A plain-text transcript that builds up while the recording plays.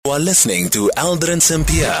while listening to Aldrin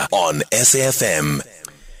Sampear on SAFM.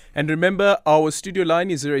 And remember, our studio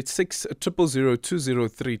line is 086 000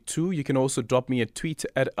 2032. You can also drop me a tweet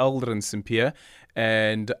at Aldrin Sampear.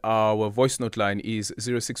 And our voice note line is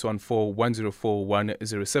 0614 104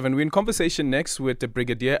 107. We're in conversation next with the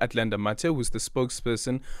Brigadier Athlenda Mathe, who's the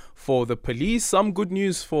spokesperson for the police. Some good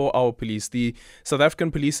news for our police. The South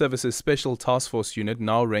African Police Service's Special Task Force Unit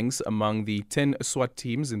now ranks among the 10 SWAT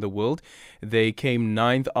teams in the world. They came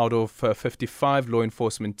 9th out of 55 law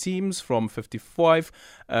enforcement teams from 55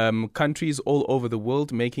 countries all over the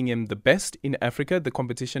world, making them the best in Africa. The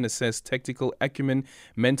competition assessed tactical acumen,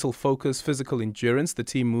 mental focus, physical endurance. The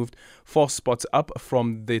team moved 4 spots up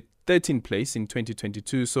from the 13th place in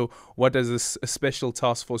 2022. So what does this Special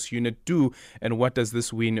Task Force Unit do, and what does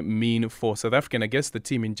this win mean for South Africa and I guess the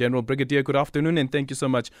team in general? Brigadier, good afternoon, and thank you so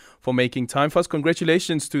much for making time. First,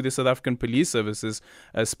 congratulations to the South African Police Service's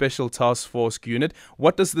Special Task Force Unit.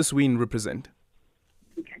 What does this win represent?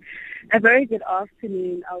 A very good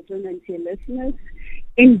afternoon, Aldrin, and to your listeners.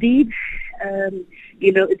 Indeed,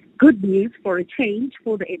 it's good news for a change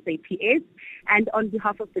for the SAPS. And on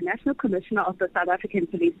behalf of the National Commissioner of the South African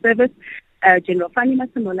Police Service, General Fani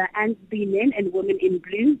Masemola, and the men and women in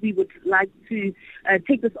blue, we would like to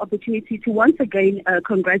take this opportunity to once again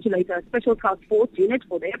congratulate our Special Task Force Unit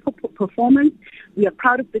for their performance. We are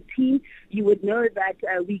proud of the team. You would know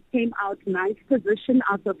that we came out 9th position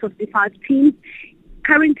out of 55 teams.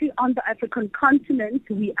 Currently on the African continent,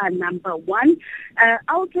 we are number 1.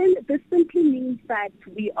 Aldrin, this simply means that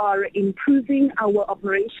we are improving our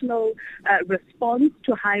operational response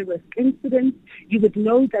to high-risk incidents. You would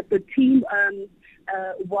know that the team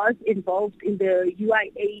was involved in the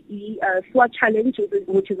UIAE SWAT Challenge,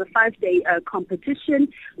 which is a 5-day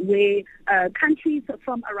competition where countries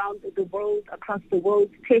from around the world, across the world,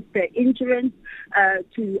 test their endurance,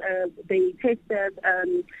 they test their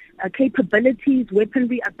capabilities,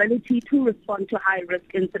 weaponry ability to respond to high-risk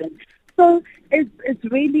incidents. So it's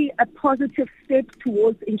really a positive step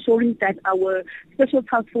towards ensuring that our Special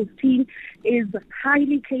Task Force team is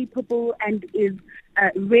highly capable and is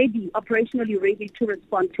operationally ready to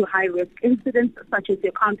respond to high-risk incidents such as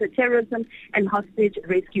your counter-terrorism and hostage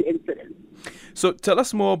rescue incidents. So tell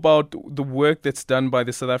us more about the work that's done by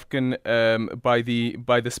the South African, by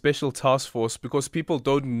the Special Task Force, because people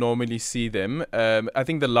don't normally see them. I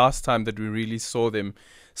think the last time that we really saw them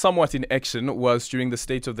somewhat in action was during the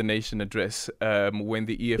State of the Nation address, when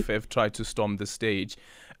the EFF tried to storm the stage.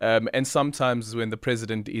 And sometimes when the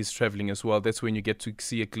president is traveling as well, that's when you get to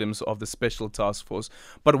see a glimpse of the Special Task Force.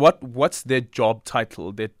 But what's their job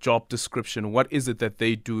title, their job description? What is it that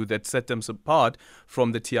they do that set them apart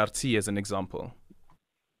from the TRT, as an example?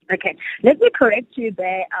 Okay, let me correct you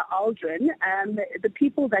there, Aldrin. The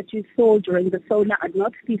people that you saw during the SONA are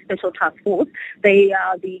not the Special Task Force. They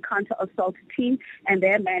are the counter-assault team, and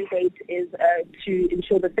their mandate is to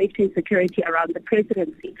ensure the safety and security around the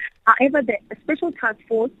presidency. However, the Special Task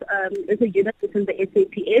Force is a unit within the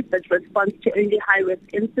SAPS that responds to only high-risk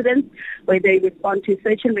incidents, where they respond to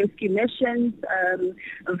search and rescue missions,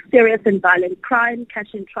 of serious and violent crime,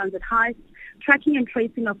 cash and transit heists, tracking and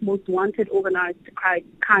tracing of most wanted organized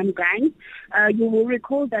crime gangs. You will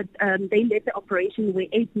recall that they led the operation where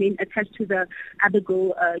 8 men attached to the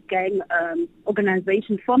Abigail gang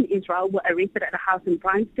organization from Israel were arrested at a house in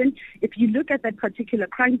Bryanston. If you look at that particular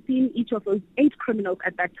crime scene, each of those 8 criminals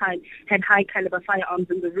at that time had high-caliber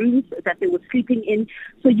firearms in the rooms that they were sleeping in.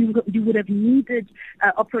 So you would have needed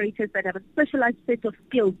operators that have a specialized set of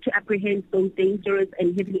skills to apprehend those dangerous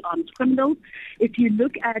and heavily armed criminals. If you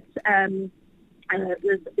look at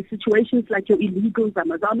situations like your illegal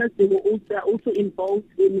Zamazamas, they were also involved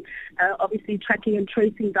in obviously tracking and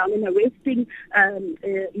tracing down and arresting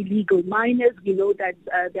illegal minors. We know that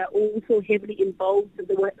they are also heavily involved.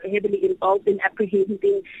 They were heavily involved in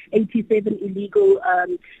apprehending 87 illegal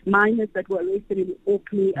minors that were arrested in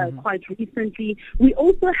Orkney quite recently. We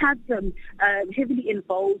also had them heavily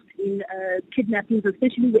involved in kidnappings,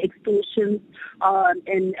 especially where extortions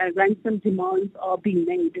and ransom demands are being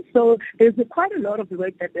made. So there's quite a lot of the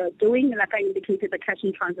work that they're doing, like I indicated, the cash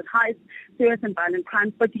and transit heists, serious and violent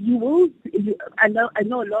crimes. But I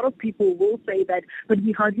know a lot of people will say that, but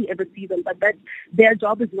we hardly ever see them. But that their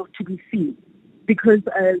job is not to be seen because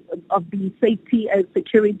of the safety and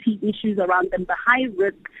security issues around them, the high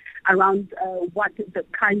risk around what the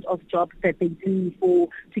kind of job that they do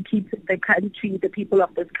to keep the country, the people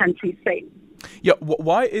of this country safe. Yeah,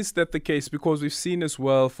 why is that the case? Because we've seen as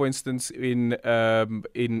well, for instance, in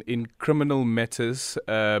criminal matters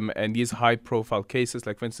and these high-profile cases,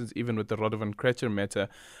 like for instance, even with the Radovan Kretcher matter,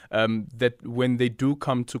 that when they do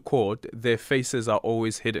come to court, their faces are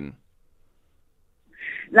always hidden.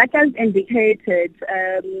 Like I've indicated,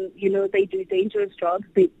 they do dangerous jobs.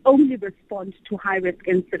 They only respond to high-risk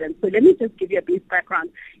incidents. So let me just give you a brief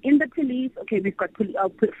background. In the police, we've got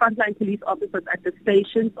frontline police officers at the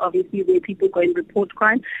stations, obviously, where people go and report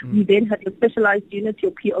crime. We then have your specialized unit,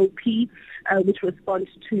 your POP, which responds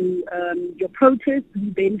to your protests.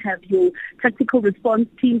 We then have your tactical response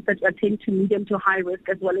teams that attend to medium to high risk,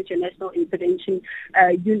 as well as your national intervention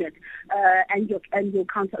unit and your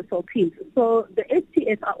counter-assault teams. So the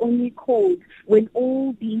STS are only called when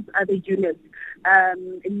all these other units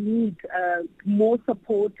need more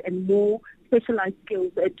support and more specialized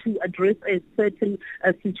skills to address a certain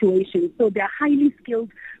situation. So they're highly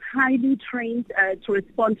skilled, highly trained to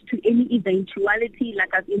respond to any eventuality,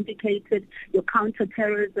 like I've indicated, your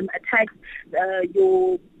counter-terrorism attacks,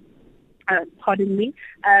 your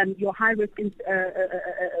high-risk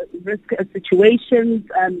risk situations,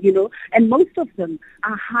 and most of them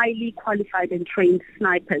are highly qualified and trained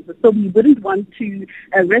snipers. So we wouldn't want to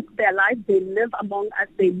risk their lives. They live among us.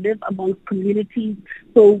 They live amongst communities.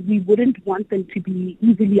 So we wouldn't want them to be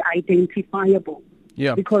easily identifiable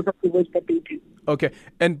because of the work that they do. Okay.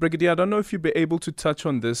 And Brigadier, I don't know if you'll be able to touch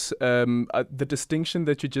on this, the distinction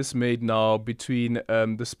that you just made now between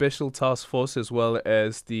the Special Task Force as well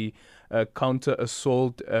as the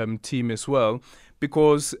counter-assault team as well,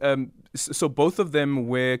 because so both of them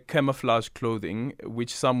wear camouflage clothing,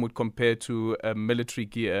 which some would compare to military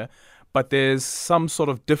gear, but there's some sort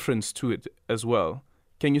of difference to it as well.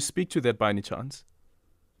 Can you speak to that by any chance?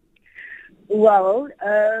 Well,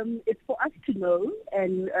 it's for us to know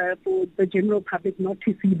and for the general public not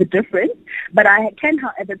to see the difference. But I can,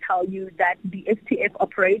 however, tell you that the STF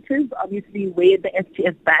operators obviously wear the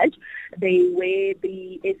STF badge. They wear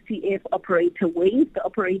the STF operator wings. The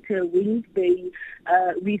operator wings they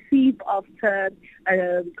receive after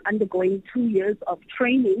undergoing 2 years of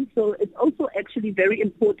training. So it's also actually very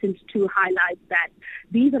important to highlight that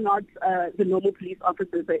these are not the normal police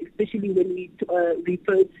officers, especially when we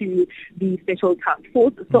refer to the Special Task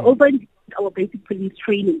Force. So over in our basic police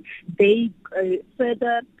training, they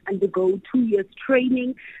further undergo 2 years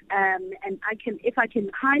training, and if I can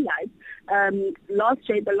highlight, the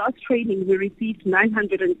last training we received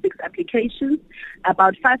 906 applications.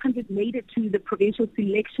 About 500 made it to the provincial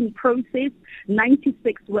selection process.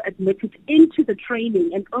 96 were admitted into the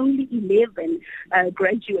training, and only 11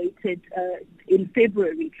 graduated in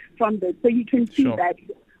February from this. So you can see that.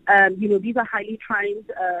 These are highly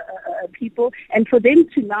trained people, and for them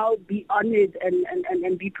to now be honored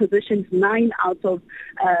and be positioned 9 out of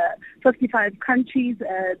 55 countries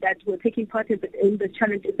that were taking part in the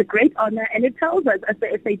challenge, it's a great honor, and it tells us as the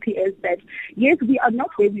SAPS that yes, we are not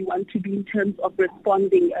where we want to be in terms of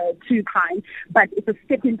responding to crime, but it's a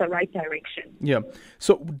step in the right direction. Yeah.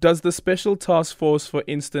 So does the Special Task Force, for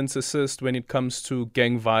instance, assist when it comes to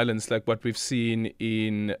gang violence, like what we've seen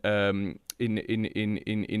in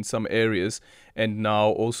some areas, and now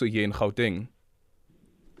also here in Gauteng?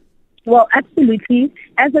 Well, absolutely.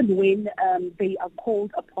 As and when they are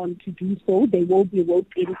called upon to do so, they will be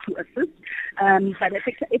roped in to assist. But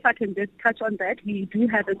if I can just touch on that, we do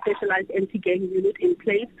have a specialized anti-gang unit in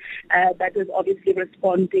place that is obviously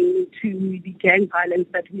responding to the gang violence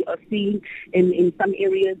that we are seeing in some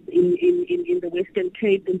areas in the Western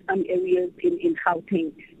Cape, in some areas in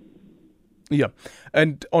Gauteng. Yeah.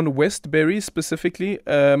 And on Westbury specifically,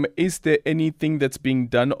 is there anything that's being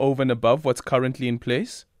done over and above what's currently in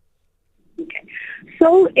place? Okay.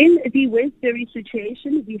 So in the Westbury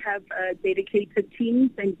situation, we have dedicated teams,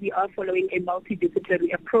 and we are following a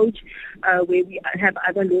multidisciplinary approach where we have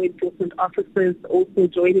other law enforcement officers also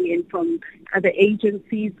joining in from other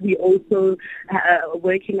agencies. We also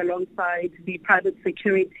working alongside the private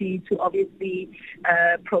security to obviously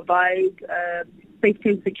provide safety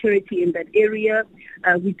and security in that area.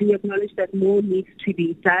 We do acknowledge that more needs to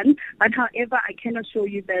be done. But however, I can assure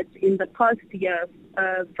you that in the past year,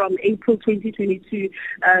 from April 2022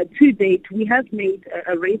 to date, we have made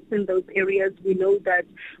arrests in those areas. We know that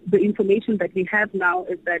the information that we have now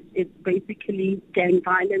is that it's basically gang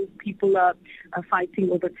violence. People are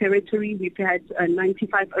fighting over territory. We've had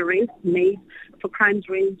 95 arrests made for crimes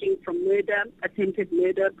ranging from murder, attempted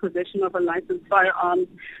murder, possession of a licensed firearm,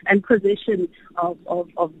 and possession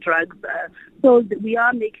of drugs. So we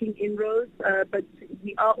are making inroads, but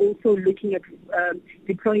we are also looking at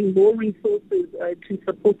deploying more resources to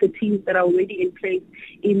support the teams that are already in place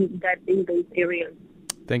in those areas.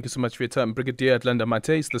 Thank you so much for your time. Brigadier Athlenda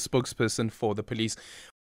Mathe is the spokesperson for the police.